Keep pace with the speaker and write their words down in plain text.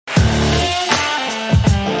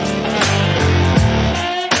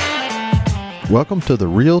Welcome to the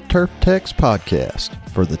Real Turf Techs podcast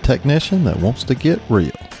for the technician that wants to get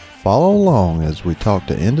real. Follow along as we talk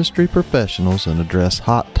to industry professionals and address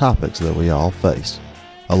hot topics that we all face.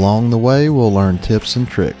 Along the way, we'll learn tips and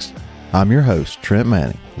tricks. I'm your host, Trent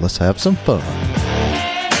Manning. Let's have some fun.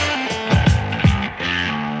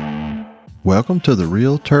 Welcome to the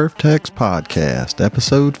Real Turf Techs podcast,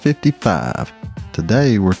 episode 55.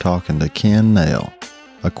 Today, we're talking to Ken Nail,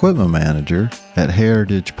 equipment manager at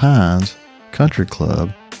Heritage Pines Country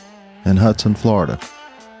Club in Hudson, Florida.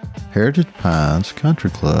 Heritage Pines Country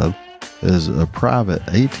Club is a private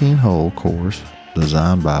 18-hole course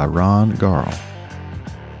designed by Ron Garl.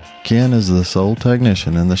 Ken is the sole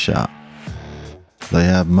technician in the shop. They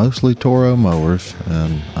have mostly Toro mowers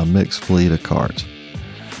and a mixed fleet of carts.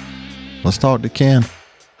 Let's talk to Ken.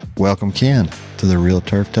 Welcome, Ken, to the Real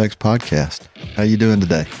Turf Techs podcast. How you doing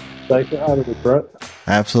today? Thanks for having me, Brett.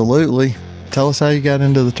 Absolutely. Tell us how you got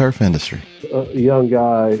into the turf industry. A young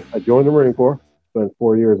guy, I joined the Marine Corps, spent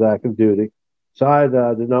 4 years active duty. Decided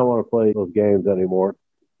I did not want to play those games anymore.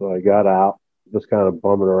 So I got out, just kind of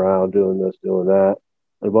bumming around, doing this, doing that.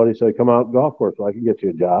 And a buddy said, come out to golf course so I can get you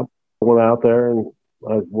a job. I went out there and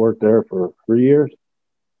I worked there for 3 years.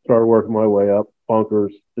 Started working my way up,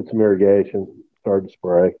 bunkers, did some irrigation, started to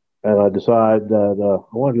spray. And I decided that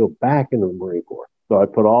I wanted to go back into the Marine Corps. So I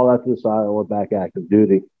put all that to the side. I went back active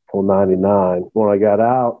duty till 99. When I got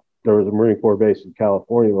out, there was a Marine Corps base in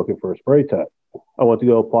California looking for a spray tech. I went to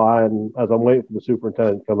go apply, and as I'm waiting for the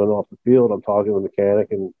superintendent coming off the field, I'm talking to the mechanic,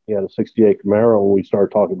 and he had a 68 Camaro, and we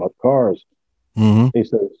started talking about the cars. Mm-hmm. He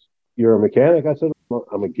says, you're a mechanic? I said,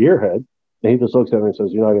 I'm a gearhead. And he just looks at me and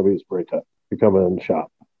says, you're not going to be a spray tech. You're coming in the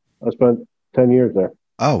shop. I spent 10 years there.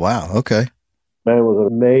 Oh, wow. Okay. Man, it was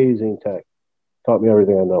an amazing tech. Taught me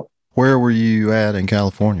everything I know. Where were you at in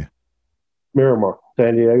California? Miramar,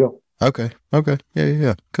 San Diego. Okay.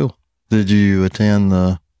 Yeah. Cool. Did you attend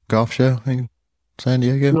the golf show in San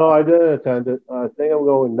Diego? No, I didn't attend it. I think I'm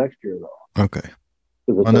going next year, though. Okay.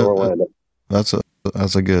 Because it's in Orlando. That's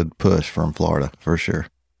a good push from Florida, for sure.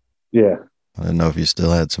 Yeah. I didn't know if you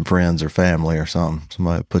still had some friends or family or something.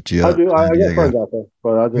 Somebody put you up. I do. I get friends out there,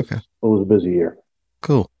 but it was a busy year.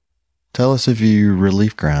 Cool. Tell us if you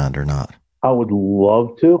relief grind or not. I would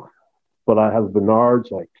love to, but I have Bernard,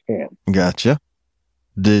 so I can't. Gotcha.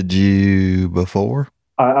 Did you before?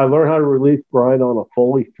 I learned how to relief grind on a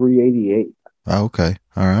Foley 388. Okay.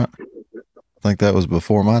 All right. I think that was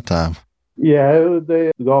before my time. Yeah,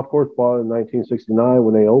 the golf course bought it in 1969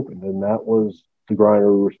 when they opened, and that was the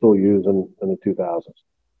grinder we were still using in the 2000s.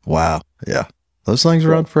 Wow. Yeah. Those things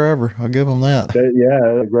run forever. I'll give them that.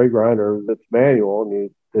 Yeah, a great grinder. It's manual, and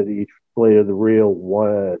you did each blade of the reel one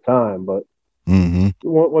at a time, but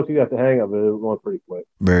once you got the hang of it, it went pretty quick.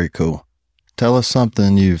 Very cool. Tell us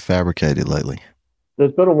something you've fabricated lately.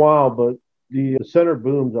 It's been a while, but the center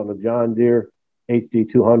booms on the John Deere HD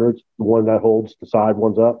 200s, the one that holds the side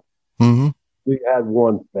ones up, we had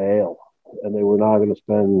one fail, and they were not going to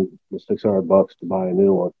spend the $600 to buy a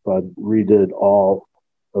new one. So I redid all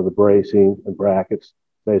of the bracing and brackets,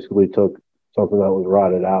 basically took something that was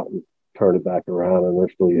rotted out and turned it back around, and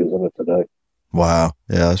they're still using it today. Wow.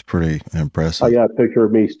 Yeah, that's pretty impressive. I got a picture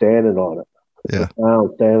of me standing on it. Yeah.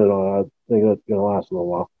 Standing on it. I think that's going to last a little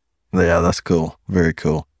while. Yeah, that's cool. Very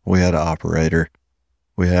cool. We had an operator.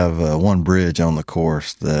 We have one bridge on the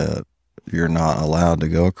course that you're not allowed to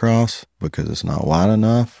go across because it's not wide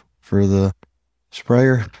enough for the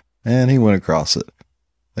sprayer. And he went across it.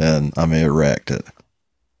 And, it wrecked it.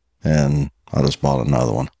 And I just bought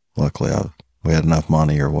another one. Luckily, we had enough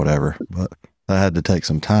money or whatever. But I had to take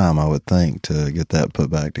some time, I would think, to get that put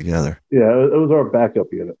back together. Yeah, it was our backup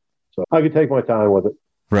unit. So I could take my time with it.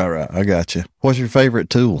 Right. I got you. What's your favorite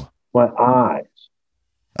tool? My eyes.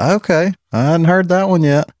 Okay. I hadn't heard that one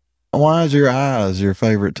yet. Why is your eyes your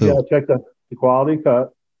favorite tool? Yeah, check the quality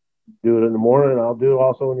cut. Do it in the morning, and I'll do it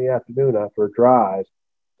also in the afternoon after it dries.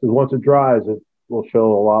 Because once it dries, it will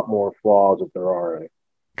show a lot more flaws if there are any.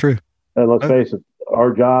 True. And let's face it,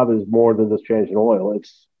 our job is more than just changing oil.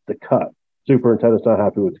 It's the cut. Superintendent's not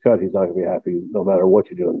happy with the cut. He's not going to be happy no matter what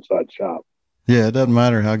you do inside the shop. Yeah, it doesn't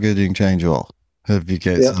matter how good you can change oil if you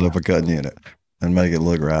can't set up a cutting unit and make it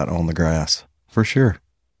look right on the grass. For sure.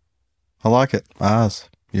 I like it. Eyes.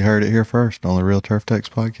 You heard it here first on the Real Turf Techs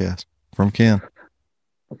podcast from Ken.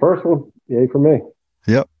 The first one, yay for me.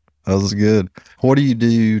 Yep, that was good. What do you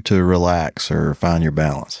do to relax or find your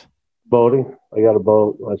balance? Boating. I got a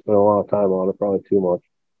boat. I spent a lot of time on it, probably too much.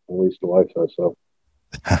 At least the wife says so.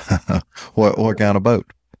 What kind of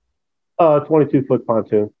boat? 22-foot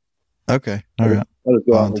pontoon. Okay. All right. I just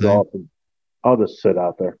go out and golf, and I'll just sit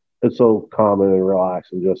out there. It's so calm and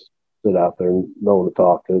relaxed and just sit out there and no one to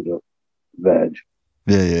talk to. Just veg.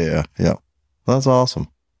 Yeah. That's awesome.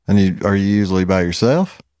 And are you usually by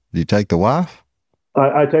yourself? Do you take the wife?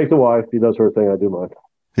 I take the wife. She does her thing. I do mine.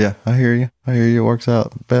 Yeah, I hear you. It works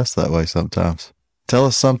out best that way sometimes. Tell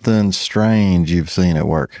us something strange you've seen at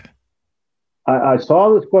work. I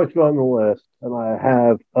saw this question on the list, and I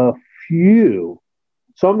have a few.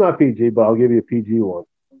 Some not PG, but I'll give you a PG one.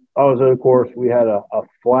 I was in a course. We had a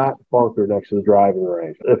flat bunker next to the driving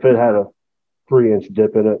range. If it had a 3-inch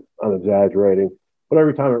dip in it, I'm exaggerating. But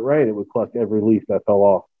every time it rained, it would collect every leaf that fell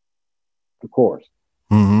off the course.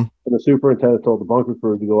 Mm-hmm. And the superintendent told the bunker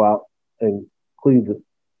crew to go out and clean the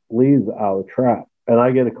leaves out of the trap. And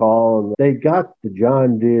I get a call, and they got the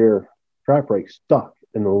John Deere trap brake stuck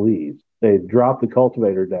in the leaves. They dropped the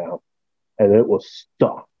cultivator down, and it was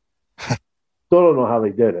stuck. Still don't know how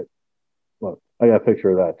they did it. But I got a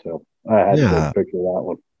picture of that, too. I had to take a picture of that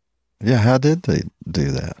one. Yeah, how did they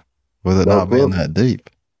do that? With it not being that deep?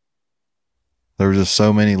 There were just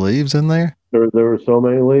so many leaves in there? There were so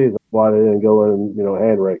many leaves. Why they didn't go in and,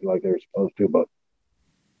 hand rake like they were supposed to, but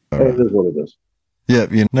hey, it is what it is. Yeah,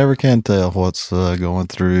 you never can tell what's going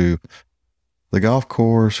through the golf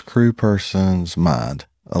course crew person's mind.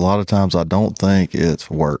 A lot of times I don't think it's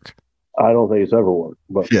work. I don't think it's ever work.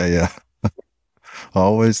 But Yeah.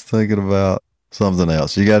 Always thinking about something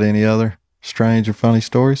else. You got any other strange or funny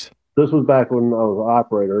stories? This was back when I was an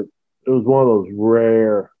operator. It was one of those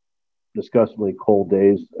rare, disgustingly cold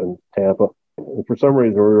days in Tampa. And for some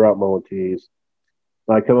reason, we were out mowing tees.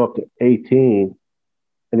 I come up to 18,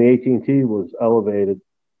 and the 18 tee was elevated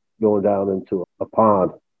going down into a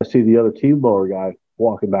pond. I see the other tee mower guy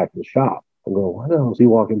walking back to the shop. I'm going, why the hell is he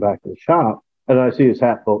walking back to the shop? And I see his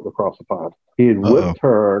hat floating across the pond. He had whip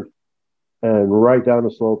turned, and right down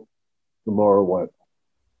the slope, the mower went.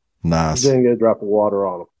 Nice. He didn't get a drop of water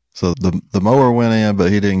on him. So the mower went in,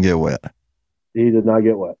 but he didn't get wet. He did not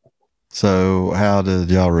get wet. So how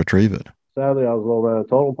did y'all retrieve it? Sadly, I was low man.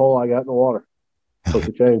 Total pole I got in the water. Took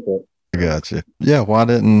the chain for it. I got you. Yeah, why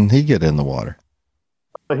didn't he get in the water?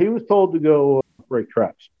 He was told to go rake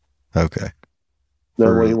traps. Okay.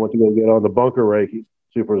 Then when he went to go get on the bunker rake,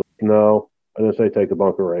 super was like, no, I didn't say take the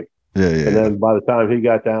bunker rake. Yeah. And then by the time he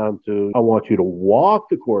got down to, I want you to walk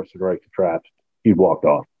the course and rake the traps, he'd walked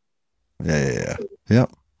off. Yeah.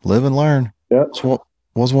 Yep. Live and learn. Yep. So what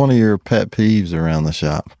was one of your pet peeves around the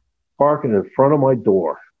shop? Parking in front of my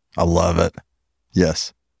door. I love it.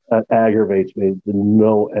 Yes. That aggravates me to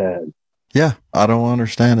no end. Yeah, I don't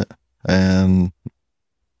understand it. And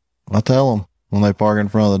I tell them when they park in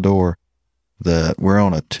front of the door that we're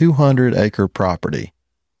on a 200-acre property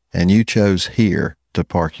and you chose here to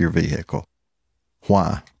park your vehicle.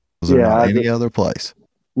 Why? Was there not any other place?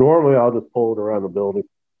 Normally, I'll just pull it around the building,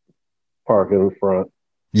 park it in front.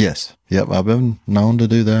 Yes. Yep. I've been known to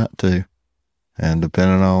do that too. And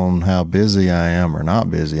depending on how busy I am or not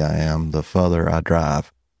busy I am, the further I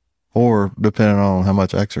drive. Or depending on how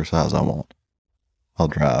much exercise I want, I'll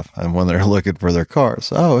drive. And when they're looking for their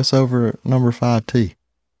cars, it's over at number 5T.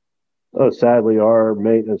 Sadly, our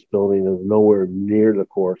maintenance building is nowhere near the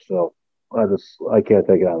course, so I can't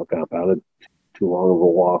take it out of the compound. It's too long of a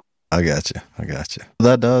walk. I got you.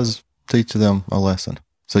 That does teach them a lesson.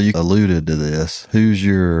 So you alluded to this. Who's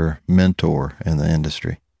your mentor in the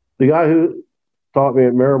industry? The guy who taught me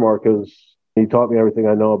at Miramar, because he taught me everything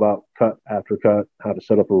I know about cut after cut, how to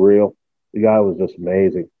set up a reel. The guy was just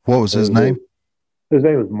amazing. What was his name? His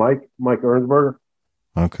name was Mike Ernsberger.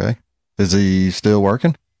 Okay. Is he still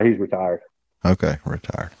working? He's retired. Okay,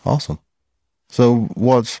 retired. Awesome. So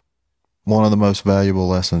what's one of the most valuable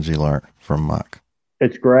lessons you learned from Mike?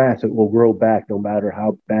 It's grass. It will grow back no matter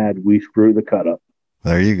how bad we screw the cut up.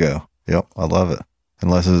 There you go. Yep, I love it.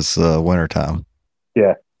 Unless it's wintertime.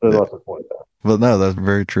 Yeah, unless it's wintertime. But no, that's a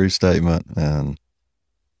very true statement. And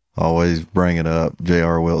always bring it up.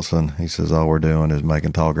 J.R. Wilson, he says, all we're doing is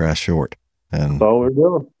making tall grass short. And that's all we're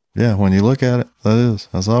doing. Yeah, when you look at it,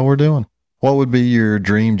 that's all we're doing. What would be your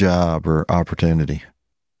dream job or opportunity?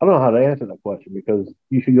 I don't know how to answer that question because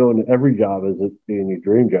you should go into every job as it being your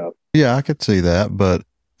dream job. Yeah, I could see that. But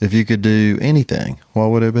if you could do anything, what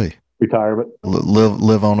would it be? Retirement.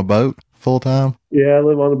 Live on a boat full time? Yeah, I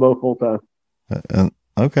live on the boat full time.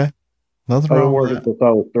 Okay. Nothing I've wrong been with working that. since I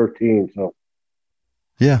was 13. So.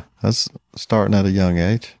 Yeah, that's starting at a young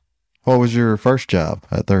age. What was your first job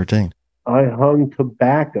at 13? I hung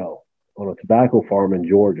tobacco on a tobacco farm in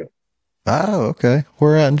Georgia. Oh, okay.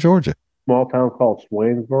 Where at in Georgia? Small town called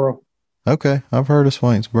Swainsboro. Okay, I've heard of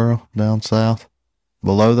Swainsboro down south,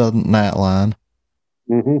 below the Gnat line.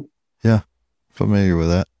 Mm-hmm. Yeah, familiar with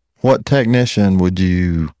that. What technician would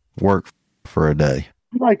you work for a day?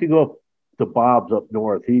 I'd like to go up to Bob's up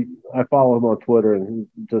north. I follow him on Twitter, and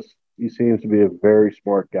He seems to be a very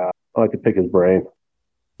smart guy. I like to pick his brain.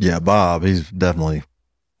 Yeah, Bob, he's definitely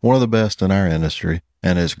one of the best in our industry.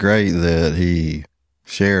 And it's great that he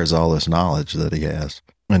shares all this knowledge that he has.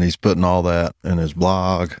 And he's putting all that in his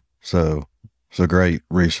blog. So it's a great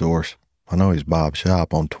resource. I know he's Bob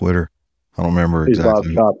Shop on Twitter. I don't remember He's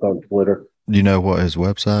exactly. Bob Shop on Twitter. Do you know what his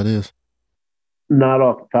website is? Not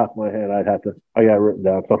off the top of my head. I got it written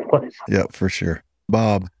down someplace. Yep, for sure.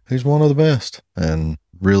 Bob, he's one of the best and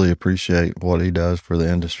really appreciate what he does for the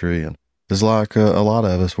industry. And it's like a lot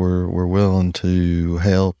of us, we're willing to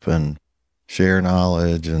help and share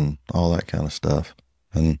knowledge and all that kind of stuff.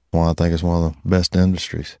 And I think it's one of the best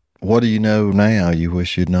industries. What do you know now you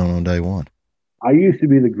wish you'd known on day one? I used to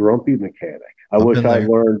be the grumpy mechanic. I wish I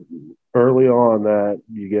learned early on that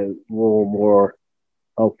you get a little more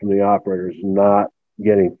help from the operators, not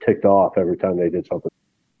getting ticked off every time they did something.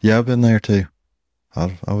 Yeah, I've been there too.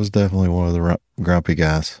 I was definitely one of the grumpy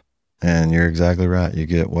guys. And you're exactly right. You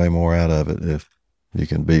get way more out of it if you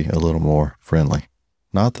can be a little more friendly.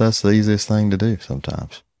 Not that's the easiest thing to do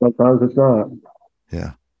sometimes. Sometimes it's not.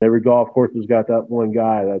 Yeah. Every golf course has got that one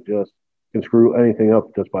guy that just can screw anything up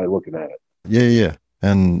just by looking at it. Yeah.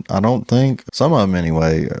 And I don't think, some of them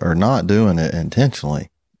anyway, are not doing it intentionally.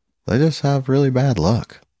 They just have really bad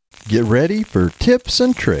luck. Get ready for tips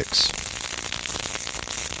and tricks.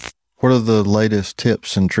 What are the latest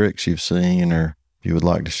tips and tricks you've seen or you would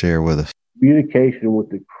like to share with us? Communication with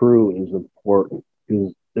the crew is important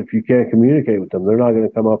because if you can't communicate with them, they're not going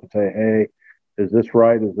to come up and say, hey, is this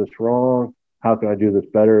right? Is this wrong? How can I do this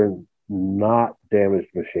better and not damage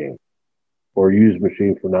the machine or use the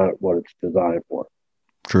machine for not what it's designed for?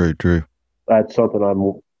 True. That's something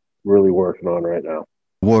I'm really working on right now.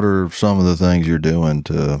 What are some of the things you're doing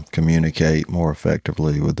to communicate more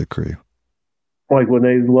effectively with the crew? Like when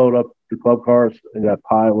they load up the club cars and that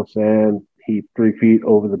pile of sand heaped 3 feet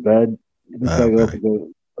over the bed, that's a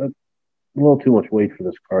little too much weight for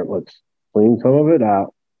this cart. Let's clean some of it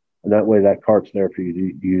out. And that way that cart's there for you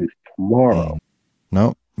to use tomorrow.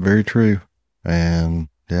 No, very true. And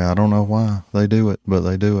yeah, I don't know why they do it, but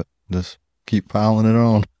they do it. Just keep piling it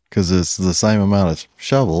on because it's the same amount of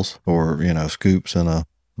shovels or, scoops in a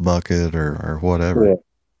bucket or whatever. Yeah.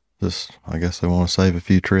 Just, I guess they want to save a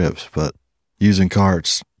few trips, but using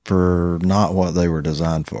carts for not what they were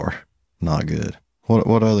designed for, not good.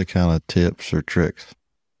 What other kind of tips or tricks?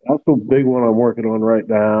 That's a big one I'm working on right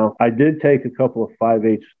now. I did take a couple of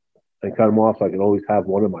 5/8 and cut them off so I could always have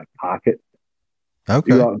one in my pocket.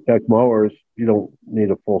 Okay. You go out and check mowers, you don't need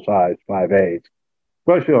a full-size 5/8,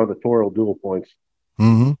 especially on the Toro dual points.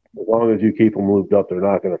 Mm-hmm. As long as you keep them lubed up, they're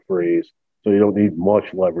not going to freeze. So you don't need much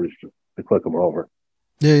leverage to click them over.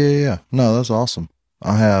 Yeah. No, that's awesome.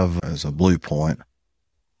 I have as a Blue Point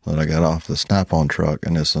that I got off the Snap-on truck,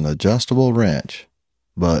 and it's an adjustable wrench,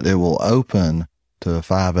 but it will open to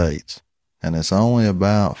 5/8, and it's only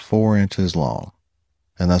about 4 inches long.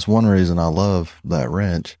 And that's one reason I love that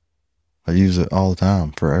wrench. I use it all the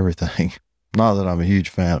time for everything. Not that I'm a huge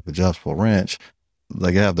fan of adjustable wrench.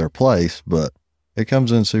 They have their place, but it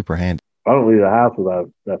comes in super handy. I don't leave the house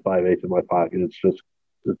without that 5/8 in my pocket. It's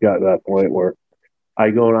got to that point where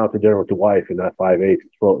I going out to dinner with the wife and that 5/8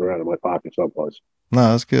 is floating around in my pocket someplace.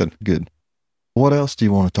 No, that's good. What else do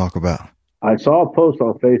you want to talk about? I saw a post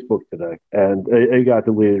on Facebook today, and it got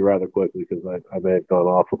deleted rather quickly because I may have gone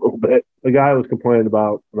off a little bit. The guy was complaining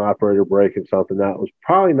about an operator breaking something that was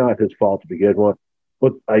probably not his fault to begin with,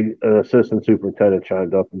 but an assistant superintendent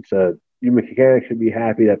chimed up and said, you mechanics should be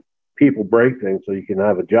happy that people break things so you can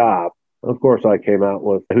have a job. Of course, I came out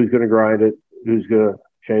with who's going to grind it, who's going to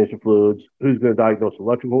change the fluids, who's going to diagnose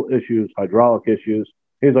electrical issues, hydraulic issues.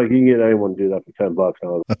 He's like, you can get anyone to do that for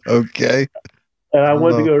 $10. Okay. And I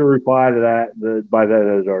went to go to reply to that. By then,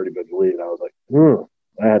 it has already been deleted. I was like,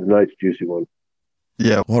 I had a nice, juicy one.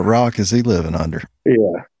 Yeah. What rock is he living under?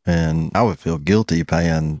 Yeah. And I would feel guilty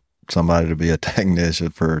paying somebody to be a technician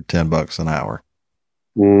for $10 an hour.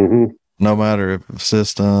 Mm-hmm. No matter if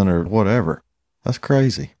assistant or whatever. That's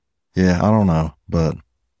crazy. Yeah, I don't know. But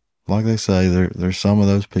like they say, there's some of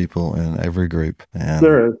those people in every group. And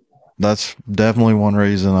there is. That's definitely one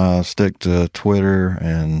reason I stick to Twitter,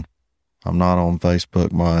 and I'm not on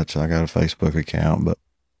Facebook much. I got a Facebook account, but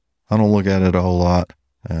I don't look at it a whole lot,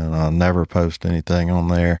 and I never post anything on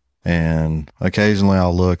there. And occasionally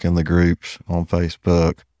I'll look in the groups on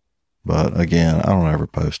Facebook, but again, I don't ever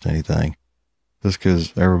post anything just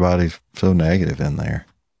because everybody's so negative in there.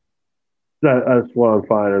 That's what I'm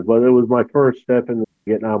finding. But it was my first step in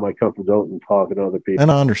getting out of my comfort zone and talking to other people.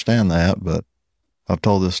 And I understand that, but I've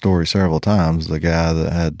told this story several times. The guy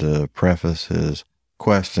that had to preface his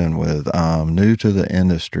question with, I'm new to the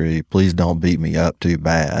industry. Please don't beat me up too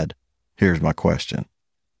bad. here's my question.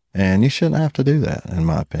 And you shouldn't have to do that, in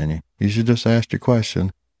my opinion. You should just ask your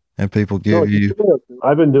question and people give you.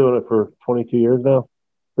 I've been doing it for 22 years now.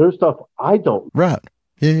 There's stuff I don't. Right.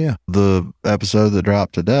 Yeah. The episode that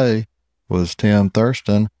dropped today was Tim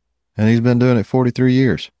Thurston, and he's been doing it 43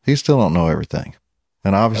 years. He still don't know everything.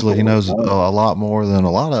 And obviously he knows a lot more than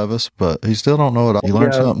a lot of us, but he still don't know it all. You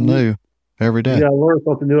learn something new every day. Yeah, I learn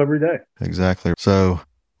something new every day. Exactly. So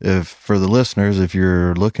for the listeners, if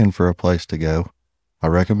you're looking for a place to go, I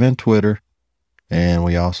recommend Twitter. And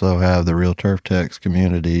we also have the Real Turf Techs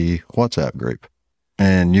community WhatsApp group.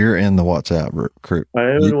 And you're in the WhatsApp group. I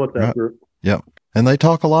am in the WhatsApp group. Yep. And they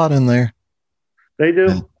talk a lot in there. They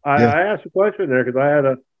do. I asked a question there because I had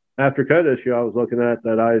a after cut issue I was looking at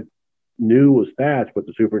that I knew was Thatch, but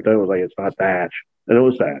the superintendent was like, it's not Thatch. And it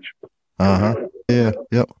was Thatch. Uh-huh. Yeah.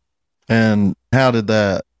 Yep. And how did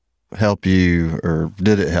that help you, or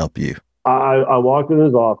did it help you? I walked in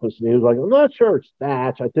his office and he was like, I'm not sure it's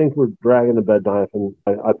Thatch. I think we're dragging the bed knife. And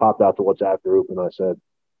I popped out the WhatsApp group and I said,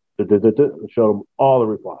 and showed him all the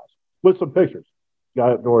replies with some pictures.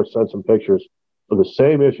 Guy up north sent some pictures of the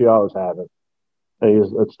same issue I was having. And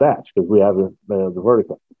it's Thatch because we haven't been the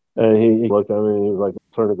vertical. And he looked at me and he was like,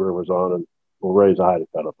 turn the groomers on and we'll raise the height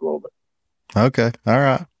cut up a little bit. Okay. All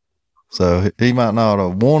right. So he might not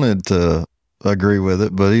have wanted to agree with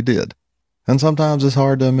it, but he did. And sometimes it's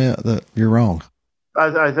hard to admit that you're wrong.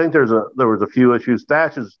 I think there was a few issues.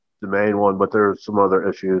 Thatch is the main one, but there's some other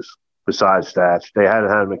issues besides Thatch. They hadn't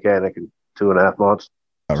had a mechanic in 2.5 months.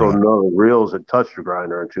 So none of the reels had touched the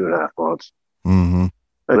grinder in 2.5 months. Mm-hmm.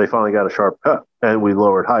 And they finally got a sharp cut. And we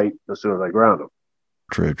lowered height as soon as I ground them.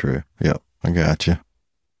 True. Yep. I got you.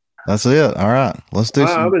 That's it. All right. Let's do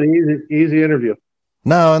some. An easy interview.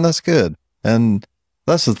 No, and that's good. And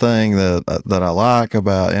that's the thing that I like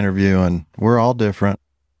about interviewing. We're all different,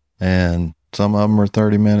 and some of them are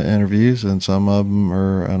 30-minute interviews, and some of them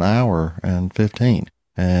are an hour and 15,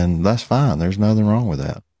 and that's fine. There's nothing wrong with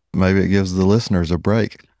that. Maybe it gives the listeners a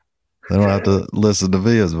break. They don't have to listen to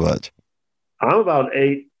me as much. I'm about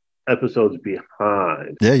 8 episodes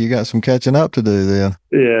behind. Yeah, you got some catching up to do then.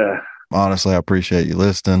 Yeah. Honestly, I appreciate you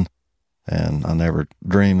listening, and I never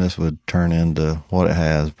dreamed this would turn into what it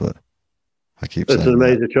has, but I keep saying it's an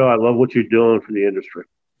amazing show. I love what you're doing for the industry.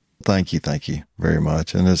 Thank you very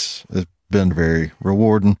much. And it's been very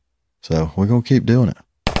rewarding. So we're going to keep doing it.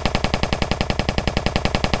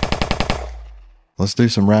 Let's do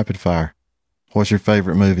some rapid fire. What's your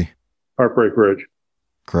favorite movie? Heartbreak Ridge.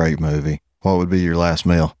 Great movie. What would be your last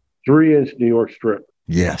meal? 3-inch New York strip.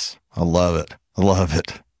 Yes. I love it.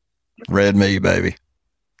 Red meat, baby.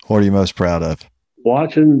 What are you most proud of?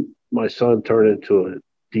 Watching my son turn into a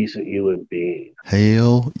decent human being.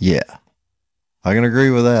 Hell yeah. I can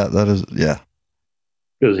agree with that. That is, yeah.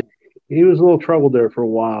 Because he was a little troubled there for a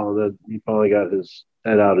while, and then he finally got his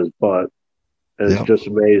head out his butt. And It's just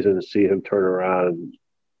amazing to see him turn around and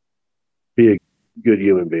be a good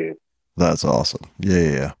human being. That's awesome.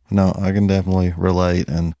 Yeah. No, I can definitely relate.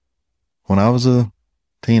 And when I was a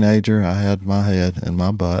teenager, I had my head in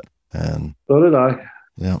my butt. And so did I.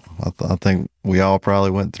 Yeah, I think we all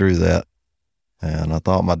probably went through that. And I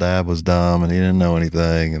thought my dad was dumb and he didn't know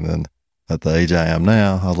anything. And then at the age I am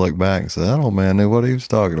now, I look back and say, that old man knew what he was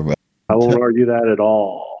talking about. I won't argue that at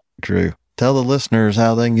all. True. Tell the listeners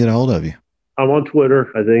how they can get a hold of you. I'm on Twitter.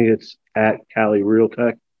 I think it's at Cali Real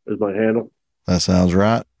Tech is my handle. That sounds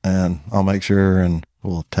right. And I'll make sure and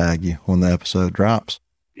we'll tag you when the episode drops.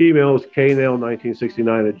 Email is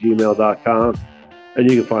knail1969@gmail.com. And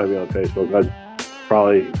you can find me on Facebook. I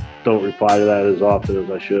probably don't reply to that as often as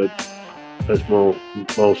I should. That's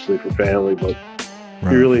mostly for family, but you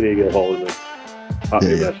really need to get a hold of me. Pop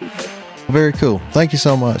me a message. Very cool. Thank you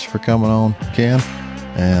so much for coming on, Ken.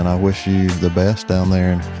 And I wish you the best down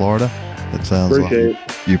there in Florida. It sounds Appreciate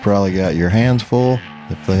like you probably got your hands full.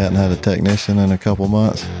 If they hadn't had a technician in a couple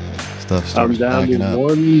months, stuff starts backing up. I'm down to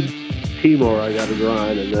one Timor I got to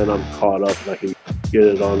grind, and then I'm caught up and I can get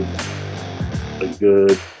it on a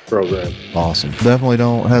good program. Awesome. Definitely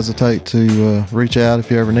don't hesitate to reach out if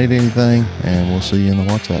you ever need anything, and we'll see you in the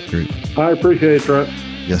WhatsApp group. I appreciate it, Trent.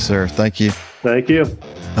 Yes, sir. Thank you. Thank you.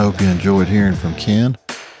 I hope you enjoyed hearing from Ken.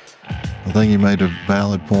 I think he made a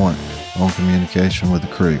valid point on communication with the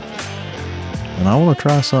crew. And I want to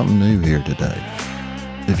try something new here today.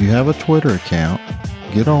 If you have a Twitter account,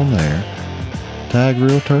 get on there, tag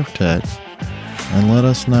Real Turf Techs, and let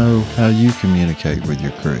us know how you communicate with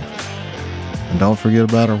your crew. And don't forget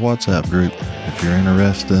about our WhatsApp group. If you're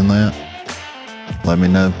interested in that, let me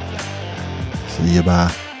know. See you, bye.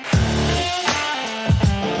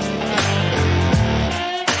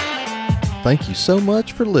 Thank you so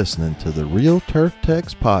much for listening to the Real Turf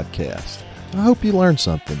Techs podcast. I hope you learned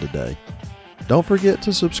something today. Don't forget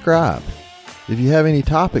to subscribe. If you have any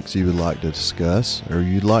topics you would like to discuss or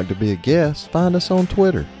you'd like to be a guest, find us on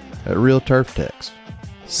Twitter at Real Turf Techs.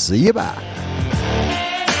 See you, bye.